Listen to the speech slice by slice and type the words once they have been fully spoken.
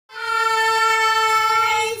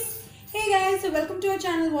welcome to our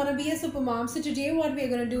channel Wanna Be a Supermom. So today what we are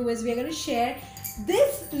going to do is we are going to share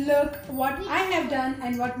this look, what I have done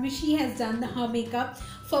and what Mishi has done, her makeup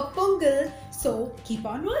for Pongal. So keep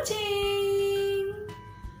on watching.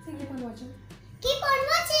 So keep on watching. Keep on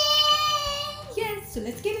watching. Yes, so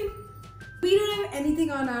let's get in. We don't have anything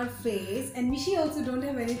on our face and Mishi also don't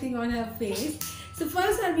have anything on her face. So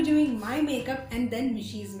first I'll be doing my makeup and then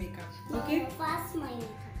Mishi's makeup. Okay? No, first my makeup.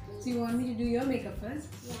 So you want me to do your makeup first?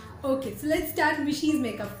 Yeah. Okay, so let's start Mishi's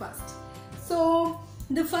makeup first. So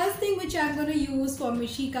the first thing which I'm going to use for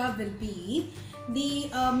Mishika will be the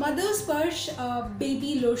Mother's Sparsh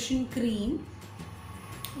baby lotion cream.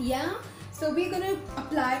 Yeah. So we're going to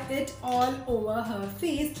apply it all over her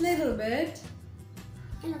face little bit.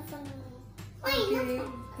 Enough. Okay,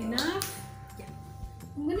 enough. Yeah.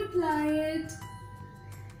 I'm going to apply it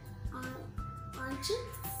On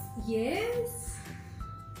cheeks. Yes.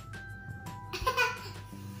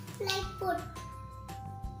 Like put.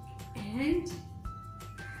 And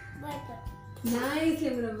Put. nice.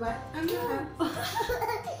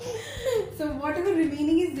 So whatever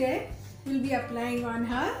remaining is there, we'll be applying on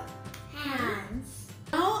her hands.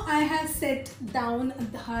 Now I have set down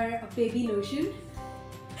her baby lotion.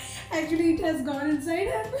 Actually, it has gone inside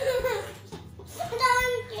her.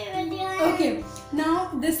 Don't give it. Okay,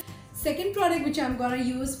 now this second product which I'm gonna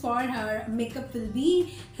use for her makeup will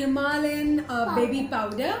be Himalayan baby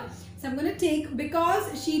powder. So I'm gonna take,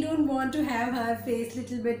 because she don't want to have her face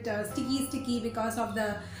little bit sticky because of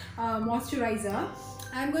the moisturizer,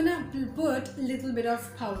 I'm gonna put little bit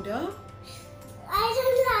of powder. I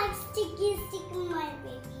don't like sticky my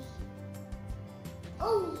baby.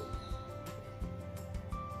 Oh.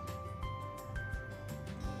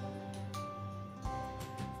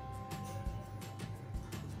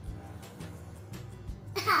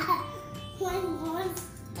 One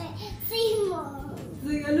monster. See more. So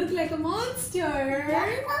you look like a monster.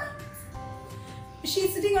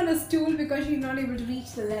 She's sitting on a stool because she's not able to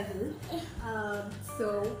reach the level.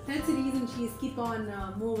 So that's the reason she's keep on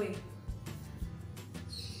moving.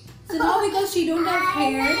 So now because she don't have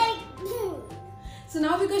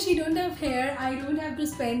hair, I don't have to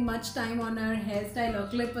spend much time on her hairstyle or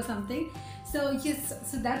clip or something. So yes,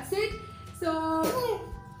 so that's it. So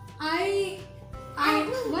I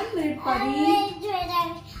 1 minute, buddy.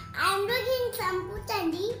 I'm looking some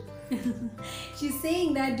Puchandi. She's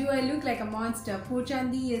saying that, do I look like a monster?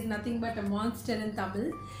 Puchandi is nothing but a monster in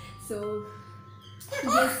Tamil. So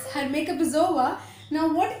yes, her makeup is over.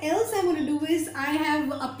 Now what else I'm going to do is I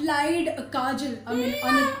have applied a kajal. I mean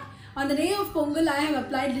on the day of Pongal I have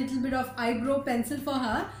applied little bit of eyebrow pencil for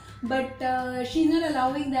her. But she's not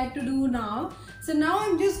allowing that to do now. So now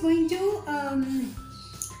I'm just going to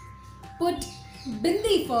put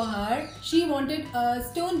bindi for her. She wanted a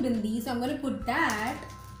stone bindi, so I'm going to put that.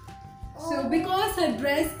 So because her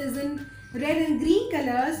dress is in red and green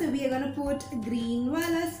color, so we are going to put green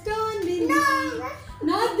wala stone bindi. No.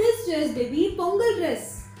 Not this dress, baby. Pongal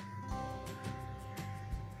dress.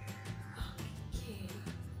 Okay.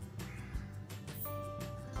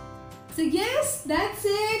 So yes, that's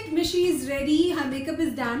it. Mishi is ready. Her makeup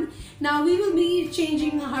is done. Now we will be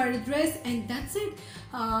changing her dress and that's it.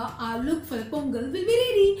 Our look for the Pongal will be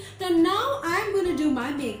ready. Now I'm going to do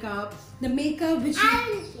my makeup. The makeup which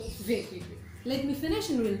wait. Let me finish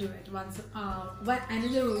and we'll do it once.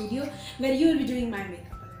 Another video where you will be doing my makeup.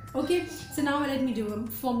 Okay. So now let me do them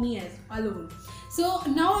for me as alone. So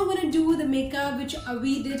now I'm going to do the makeup which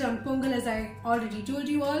we did on Pongal, as I already told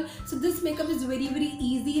you all. So this makeup is very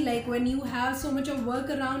easy, like when you have so much of work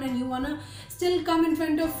around and you want to still come in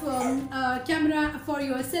front of camera for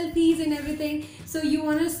your selfies and everything. So you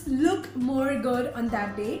want to look more good on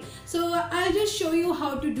that day. So I'll just show you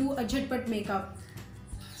how to do a jhatpat makeup.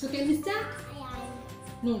 So can we start?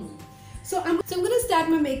 No. So I'm going to start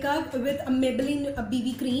my makeup with a Maybelline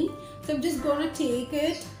BB cream. So I'm just going to take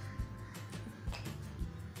it.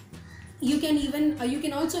 You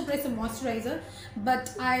can also apply some moisturizer,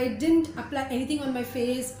 but I didn't apply anything on my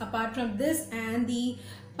face apart from this and the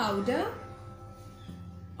powder.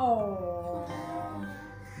 Oh,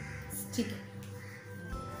 stick it.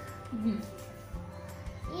 You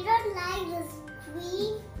don't like this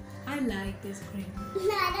cream? I like this cream.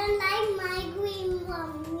 I don't like my cream for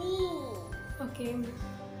me. Okay.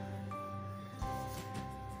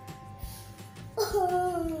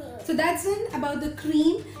 So that's it about the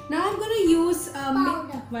cream. Now I'm going to use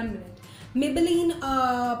 1 minute Maybelline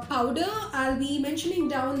powder. I'll be mentioning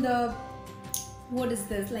down the what is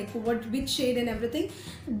this, like which shade and everything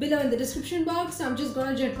below in the description box. So I'm just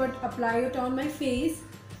going to apply it on my face.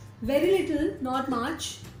 Very little, not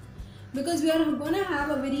much, because we are going to have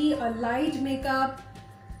a very light makeup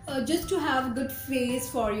just to have a good face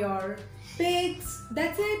for your pics.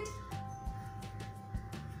 That's it.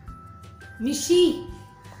 Mishi,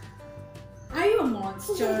 are you a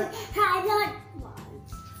monster? I'm not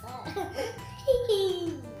monster.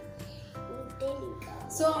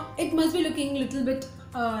 So it must be looking a little bit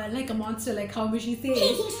like a monster, like how Mishi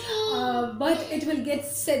says, but it will get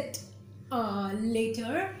set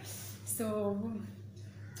later. So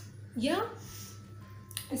yeah,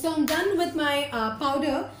 so I'm done with my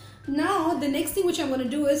powder. Now the next thing which I'm going to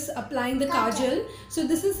do is applying the kajal. So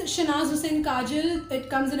this is Shanaz Hussain kajal. It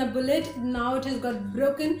comes in a bullet. Now it has got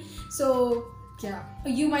broken. So yeah,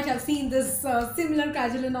 you might have seen this similar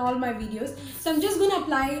kajal in all my videos. So I'm just going to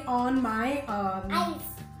apply on my eyes.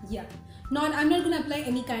 yeah. I'm not going to apply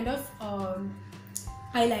any kind of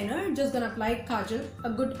eyeliner. Just going to apply kajal, a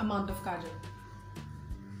good amount of kajal.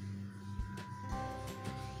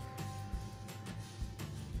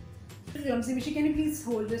 Ramsi Mishi, can you please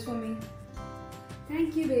hold this for me?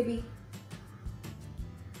 Thank you, baby.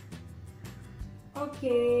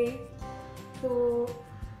 Okay, so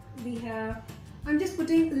we have, I'm just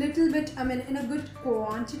putting a little bit, in a good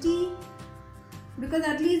quantity, because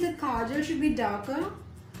at least the kajal should be darker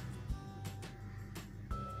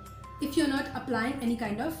if you're not applying any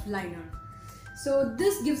kind of liner. So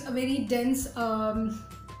this gives a very dense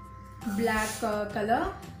black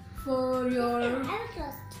color for your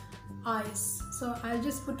eyes. So I'll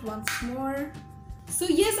just put once more. So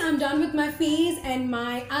yes, I'm done with my face and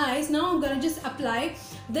my eyes. Now I'm gonna just apply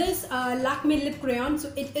this Lakme lip crayon.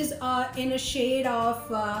 So it is in a shade of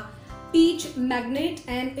peach magnet,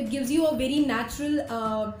 and it gives you a very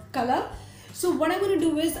natural color. So what I'm gonna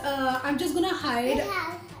do is I'm just gonna hide.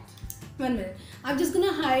 1 minute. I'm just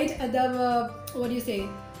gonna hide the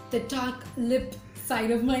the dark lip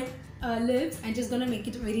side of my lips, and just gonna make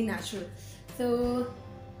it very natural. So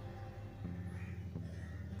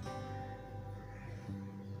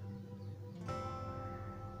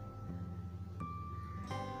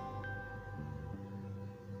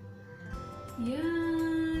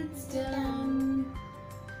yeah, it's done.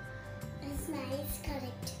 It's nice,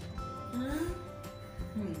 correct.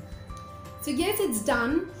 So yes, it's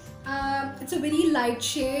done. It's a very light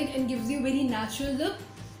shade and gives you a very natural look.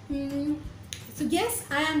 So yes,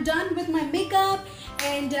 I am done with my makeup,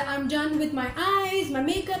 and I'm done with my eyes, my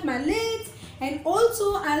makeup, my lips, and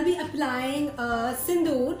also I'll be applying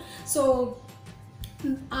sindoor. So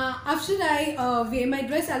after I wear my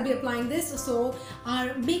dress, I'll be applying this. So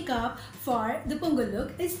our makeup for the Pongal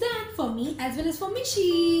look is done for me as well as for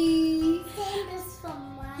Mishi. Same is for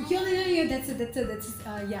mine. Yeah, that's it,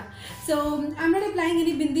 yeah. So I'm not applying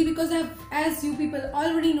any bindi because as you people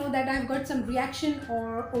already know that I've got some reaction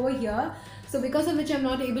over here. So because of which I'm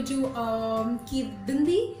not able to keep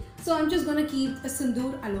bindi. So I'm just gonna keep a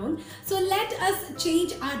sindoor alone. So let us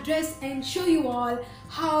change our dress and show you all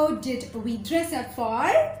how did we dress up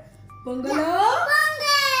for Pongal. Pongal!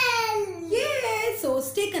 Yeah, so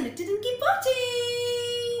stay connected and keep watching.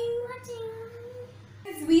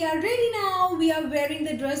 Yes, we are ready now. We are wearing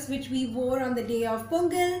the dress which we wore on the day of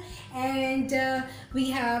Pongal, and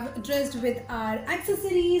we have dressed with our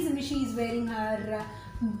accessories. Mishi is wearing her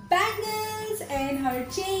bangles and her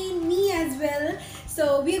chain, me as well.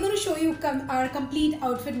 So we are going to show you our complete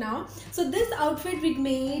outfit now. So this outfit we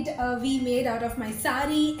made out of my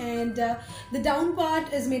sari, and the down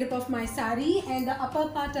part is made up of my sari, and the upper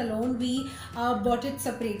part alone we bought it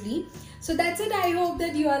separately. So that's it. I hope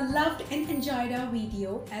that you all loved and enjoyed our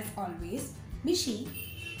video as always. Mishi,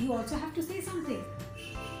 you also have to say something.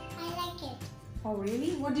 I like it. Oh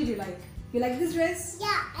really? What did you like? You like this dress?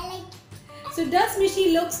 Yeah, I like it. So does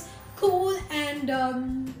Mishi looks cool and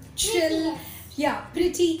chill? Pretty. Yeah,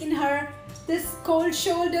 pretty in her this cold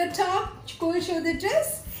shoulder top, cold shoulder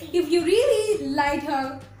dress. If you really like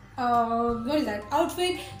her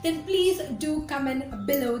outfit, then please do comment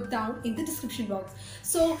below down in the description box.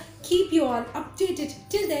 So keep you all updated.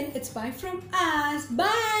 Till then, it's bye from us.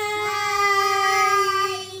 Bye.